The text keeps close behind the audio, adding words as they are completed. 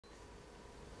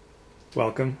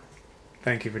Welcome.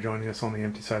 Thank you for joining us on the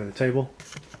empty side of the table.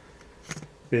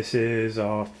 This is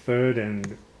our third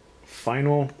and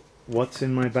final What's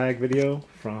in My Bag video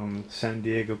from San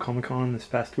Diego ComicCon this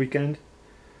past weekend.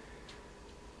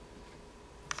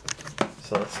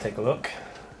 So let's take a look.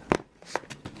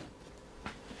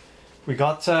 We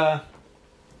got a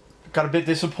bit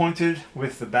disappointed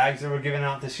with the bags that were given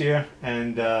out this year,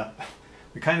 and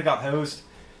we kind of got hosed.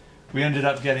 We ended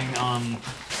up getting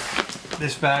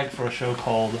this bag for a show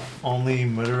called Only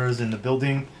Murderers in the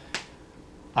Building.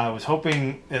 I was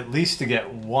hoping at least to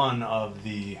get one of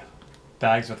the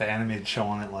bags with the animated show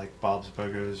on it, like Bob's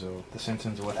Burgers or The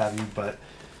Simpsons or what have you, but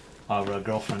our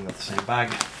girlfriend got the same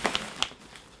bag.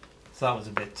 So that was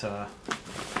a bit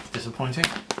disappointing.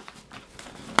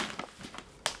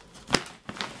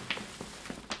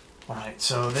 Alright,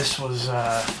 so this was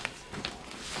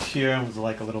here was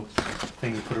like a little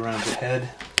thing you put around your head.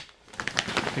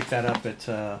 Picked that up at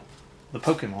the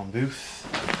Pokemon booth.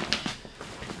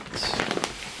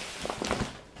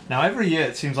 Now every year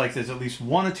it seems like there's at least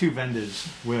one or two vendors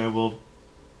where we'll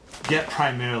get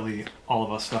primarily all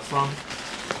of our stuff from.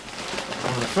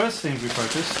 One of the first things we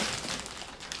purchased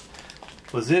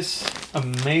was this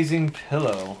amazing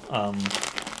pillow.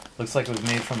 Looks like it was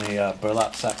made from a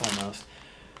burlap sack almost.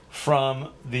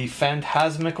 From the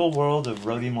phantasmical world of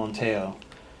Rody Monteo.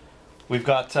 We've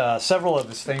got several of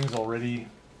his things already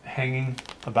hanging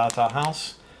about our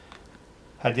house.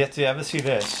 Had yet to ever see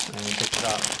this, and we picked it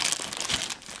up. Let's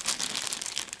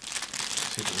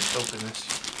see if we can open this.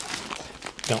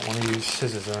 Don't want to use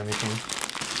scissors or anything.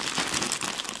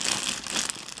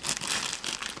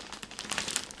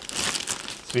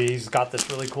 So he's got this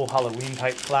really cool Halloween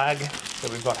type flag that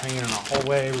we've got hanging in our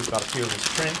hallway. We've got a few of his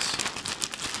prints.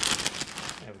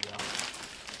 There we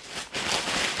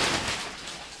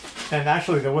go. And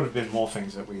actually there would have been more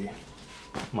things that we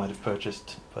might have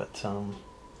purchased, but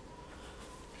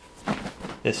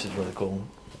this is really cool.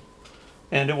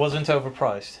 And it wasn't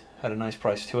overpriced. Had a nice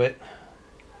price to it.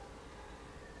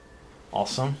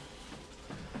 Awesome.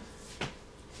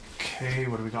 Okay,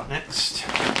 what do we got next?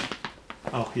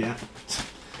 Oh yeah.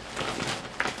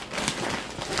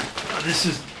 This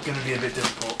is going to be a bit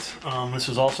difficult. This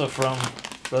was also from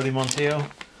Rody Monteo.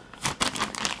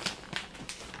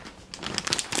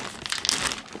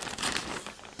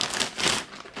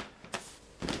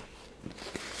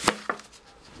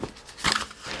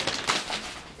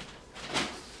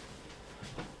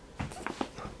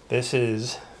 This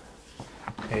is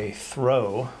a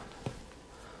throw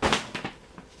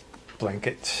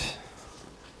blanket.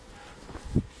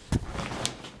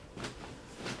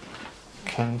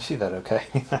 Can you see that okay?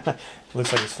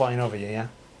 Looks like it's flying over you, yeah?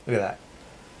 Look at that.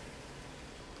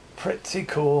 Pretty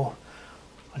cool.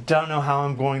 I don't know how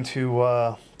I'm going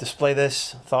to display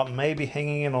this. I thought maybe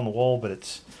hanging it on the wall, but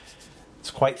it's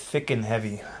quite thick and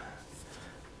heavy.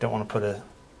 Don't want to put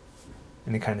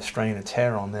any kind of strain or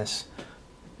tear on this.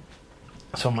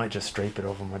 So I might just drape it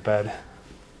over my bed.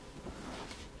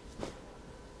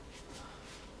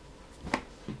 And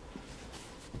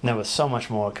there was so much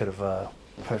more I could have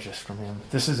purchased from him.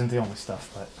 This isn't the only stuff,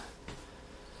 but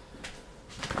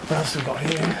what else we got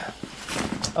here?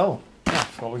 Oh, yeah,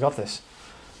 well, we got this.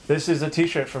 This is a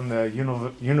t-shirt from the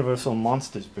Universal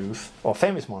Monsters booth, or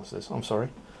Famous Monsters, I'm sorry.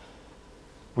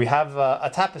 We have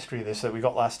a tapestry of this that we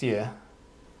got last year,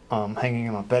 hanging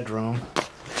in our bedroom.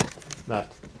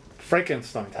 That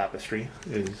Frankenstein tapestry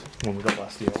is one we got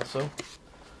last year also.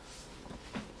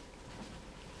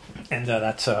 And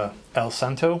that's El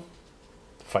Santo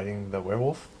fighting the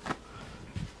werewolf.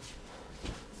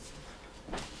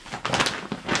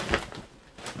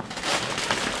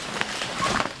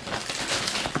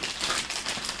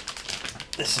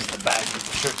 This is the bag that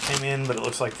the shirt came in, but it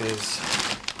looks like there's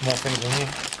more things in here.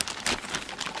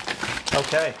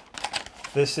 Okay.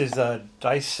 This is a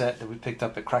dice set that we picked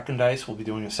up at Kraken Dice. We'll be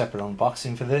doing a separate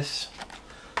unboxing for this.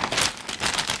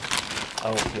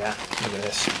 Oh yeah, look at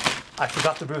this. I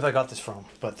forgot the booth I got this from,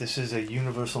 but this is a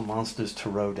Universal Monsters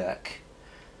Tarot deck.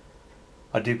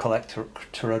 I do collect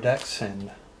tarot decks,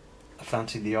 and I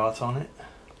fancy the art on it.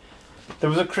 There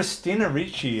was a Christina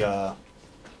Ricci, I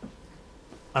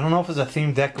don't know if it was a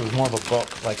themed deck, it was more of a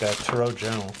book, like a tarot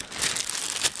journal.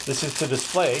 This is to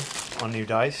display on new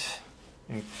dice.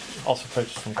 And also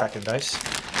purchased from Kraken Dice.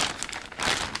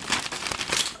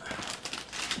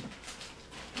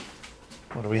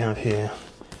 What do we have here?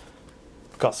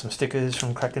 Got some stickers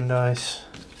from Kraken Dice.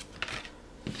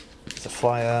 It's a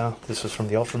flyer. This was from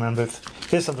the Ultraman booth.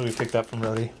 Here's something we picked up from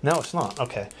Rody. No, it's not.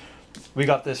 Okay. We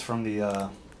got this from the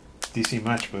DC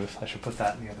merch booth. I should put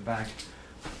that in the other bag.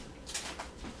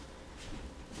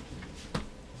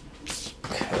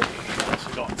 Okay, what else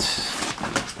we got?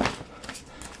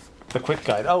 the quick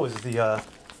guide. Oh, is the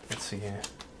let's see here,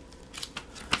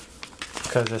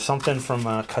 because there's something from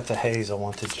Cut to Haze I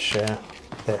wanted to share.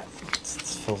 There, it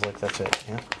feels like that's it.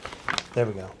 Yeah, there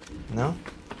we go. No,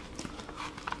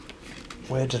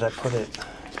 where did I put it?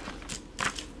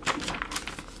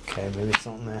 Okay, maybe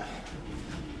something there.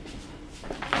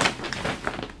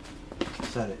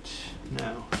 Is that it?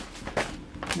 No.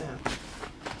 No.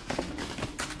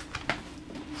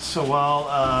 So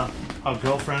while our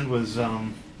girlfriend was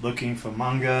looking for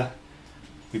manga,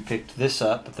 we picked this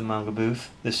up at the manga booth.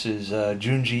 This is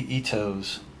Junji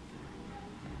Ito's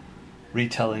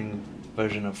retelling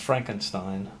version of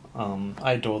Frankenstein.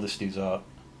 I adore this dude's art.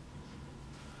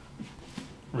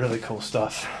 Really cool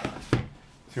stuff.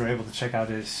 If you're able to check out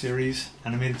his series,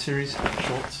 animated series,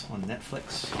 shorts on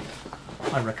Netflix,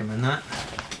 I recommend that.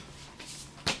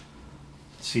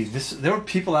 See, there were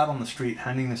people out on the street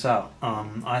handing this out.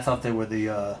 I thought they were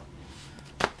the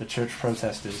church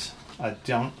protesters. I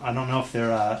don't know if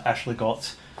they're actually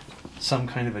got some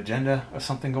kind of agenda or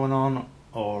something going on,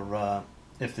 or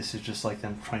if this is just like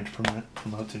them trying to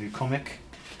promote a new comic.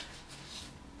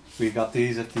 We got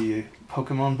these at the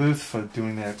Pokemon booth for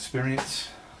doing their experience.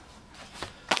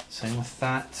 Same with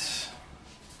that.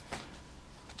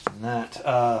 And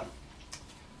that.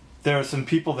 There are some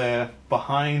people there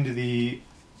behind the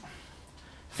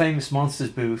Famous Monsters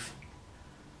booth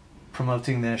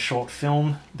promoting their short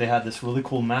film. They had this really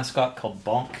cool mascot called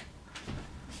Bonk.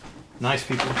 Nice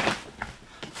people.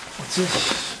 What's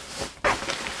this?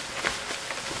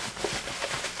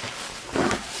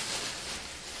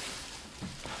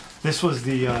 This was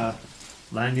the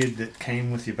lanyard that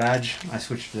came with your badge. I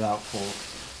switched it out for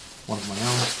one of my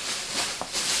own.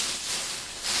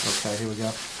 Okay, here we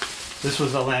go. This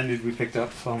was a lanyard we picked up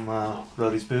from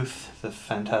Rhodey's booth, The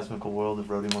Phantasmical World of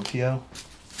Rhodey Montijo.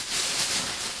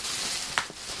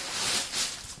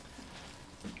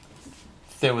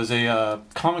 There was a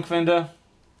comic vendor,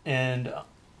 and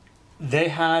they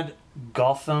had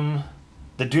Gotham,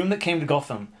 the Doom That Came to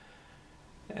Gotham,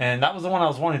 and that was the one I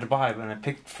was wanting to buy, but I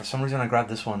picked, for some reason I grabbed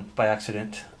this one by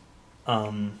accident.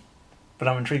 But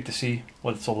I'm intrigued to see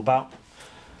what it's all about.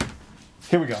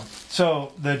 Here we go.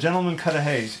 So, the gentleman Cut to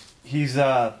Haze. He's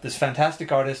this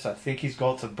fantastic artist. I think he's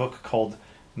got a book called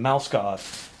Mouse God.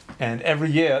 And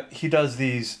every year he does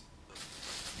these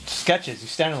sketches. You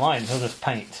stand in line and he'll just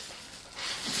paint.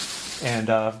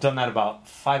 And I've done that about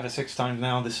 5 or 6 times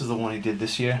now. This is the one he did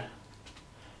this year.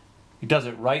 He does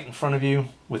it right in front of you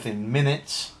within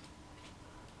minutes.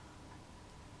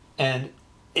 And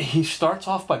he starts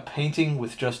off by painting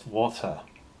with just water.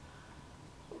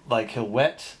 Like he'll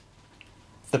wet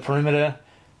the perimeter,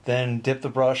 then dip the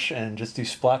brush and just do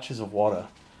splashes of water.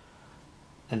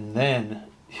 And then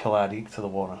he'll add ink to the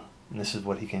water. And this is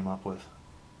what he came up with.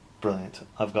 Brilliant.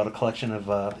 I've got a collection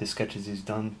of his sketches he's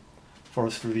done for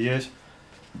us through the years.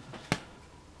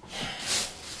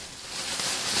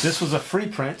 This was a free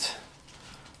print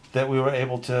that we were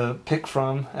able to pick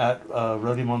from at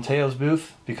Rhodey Montijo's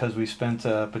booth because we spent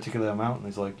a particular amount, and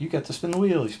he's like, you get to spin the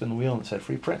wheel. You spin the wheel and it said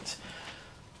free print.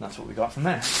 And that's what we got from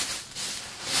there.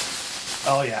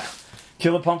 Oh yeah,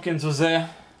 Killer Pumpkins was there.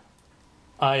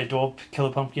 I adore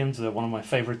Killer Pumpkins. They're one of my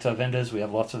favorite vendors. We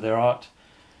have lots of their art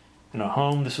in our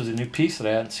home. This was a new piece that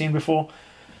I hadn't seen before.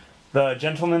 The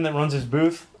gentleman that runs his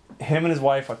booth, him and his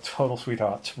wife are total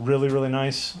sweethearts. Really, really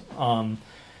nice.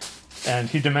 And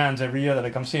he demands every year that I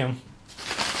come see him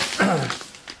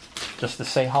just to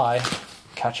say hi,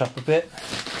 catch up a bit.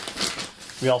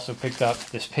 We also picked up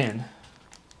this pin,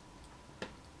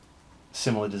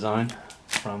 similar design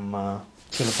from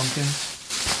Killer Pumpkins.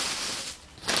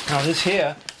 Now this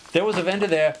here, there was a vendor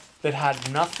there that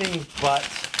had nothing but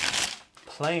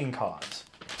playing cards.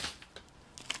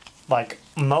 Like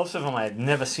most of them I had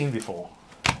never seen before.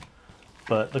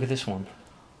 But look at this one.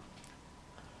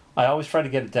 I always try to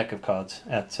get a deck of cards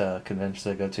at conventions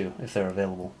I go to, if they're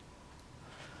available.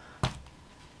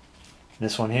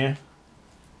 This one here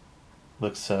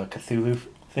looks Cthulhu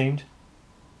themed.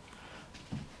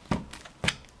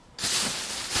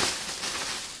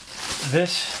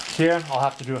 This here, I'll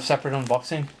have to do a separate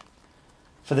unboxing.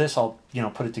 For this, I'll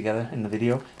put it together in the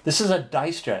video. This is a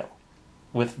dice jail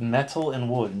with metal and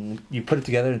wood, and you put it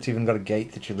together. And it's even got a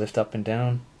gate that you lift up and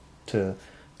down to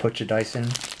put your dice in,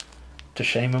 to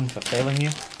shame them for failing you.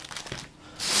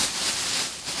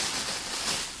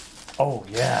 Oh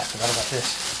yeah, I forgot about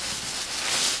this.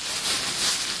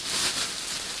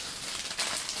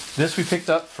 This we picked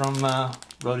up from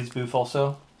Rhodey's booth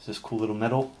also. It's this cool little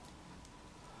medal.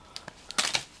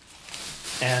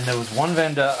 And there was one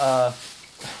vendor, I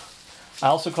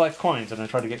also collect coins, and I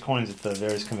try to get coins at the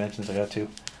various conventions I go to.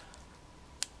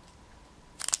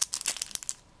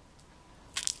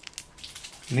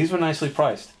 And these were nicely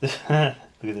priced. Look at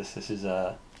this. This is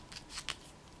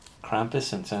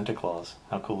Krampus and Santa Claus.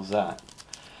 How cool is that?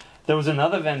 There was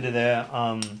another vendor there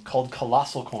called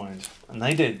Colossal Coins, and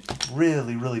they did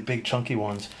really, really big, chunky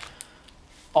ones.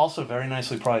 Also very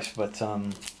nicely priced, but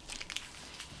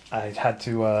I had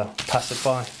to pass it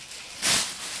by.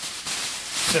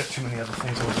 There are too many other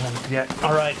things I was wanting to get.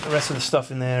 Alright, the rest of the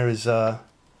stuff in there is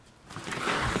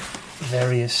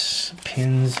various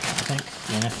pins, I think.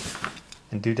 Yeah.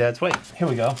 And doodads. Wait, here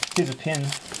we go. Here's a pin.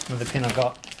 Another pin I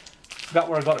got. Forgot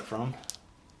where I got it from.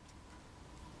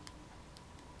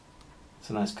 It's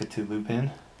a nice Cthulhu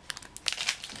pin.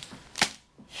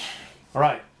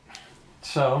 Alright,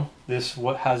 so this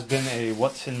has been a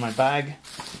What's in My Bag.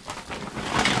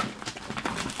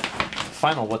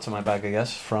 Final What's in My Bag, I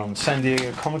guess, from San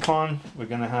Diego ComicCon. We're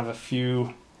going to have a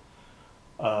few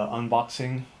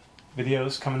unboxing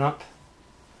videos coming up.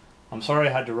 I'm sorry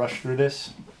I had to rush through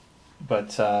this,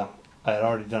 but I had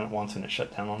already done it once and it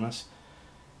shut down on us.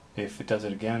 If it does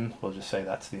it again, we'll just say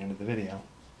that's the end of the video.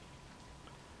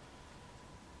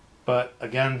 But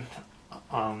again,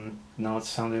 now it's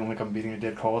sounding like I'm beating a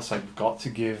dead horse. I've got to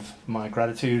give my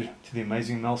gratitude to the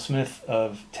amazing Mel Smith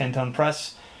of 10 Ton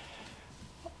Press.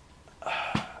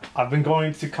 I've been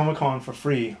going to Comic-Con for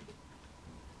free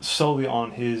solely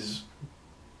on his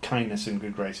kindness and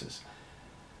good graces.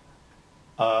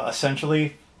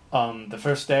 Essentially, the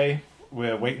first day,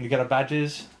 we're waiting to get our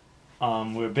badges.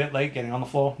 We're a bit late getting on the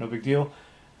floor, no big deal.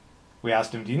 We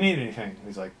asked him, do you need anything?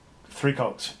 He's like, 3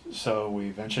 Cokes. So we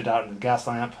ventured out into the gas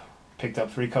lamp, picked up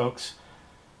 3 Cokes,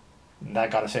 and that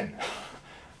got us in.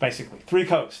 Basically, 3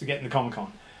 Cokes to get into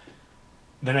Comic-Con.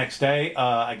 The next day,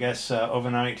 I guess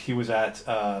overnight, he was at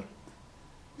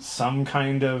some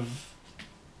kind of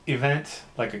event,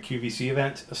 like a QVC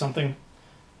event or something,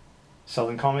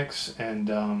 selling comics, and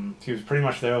he was pretty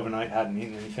much there overnight, hadn't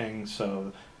eaten anything,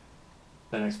 so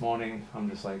the next morning, I'm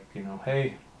just like, you know,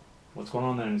 hey, what's going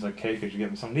on there? And he's like, hey, could you get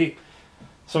me something to eat?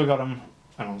 So we got him,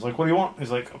 and I was like, what do you want?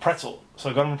 He's like, a pretzel. So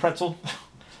I got him a pretzel.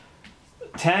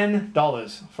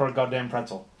 $10 for a goddamn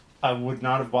pretzel. I would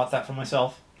not have bought that for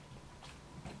myself,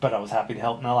 but I was happy to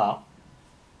help Mel out.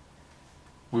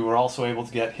 We were also able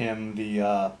to get him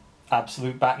the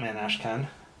Absolute Batman ash can.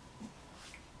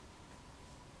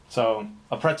 So,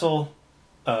 a pretzel,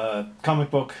 a comic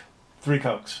book, 3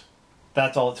 Cokes.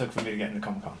 That's all it took for me to get into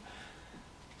Comic-Con.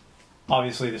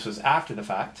 Obviously, this was after the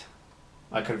fact.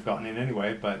 I could have gotten in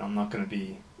anyway, but I'm not going to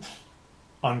be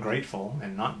ungrateful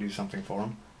and not do something for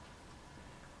him.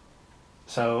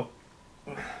 So,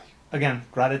 again,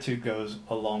 gratitude goes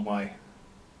a long way.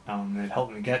 It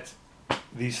helped me get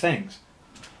these things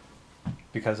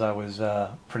because I was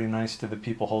pretty nice to the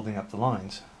people holding up the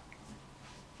lines.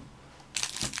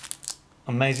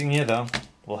 Amazing year though.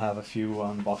 We'll have a few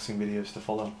unboxing videos to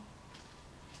follow.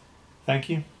 Thank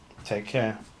you. Take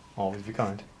care. Always be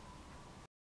kind.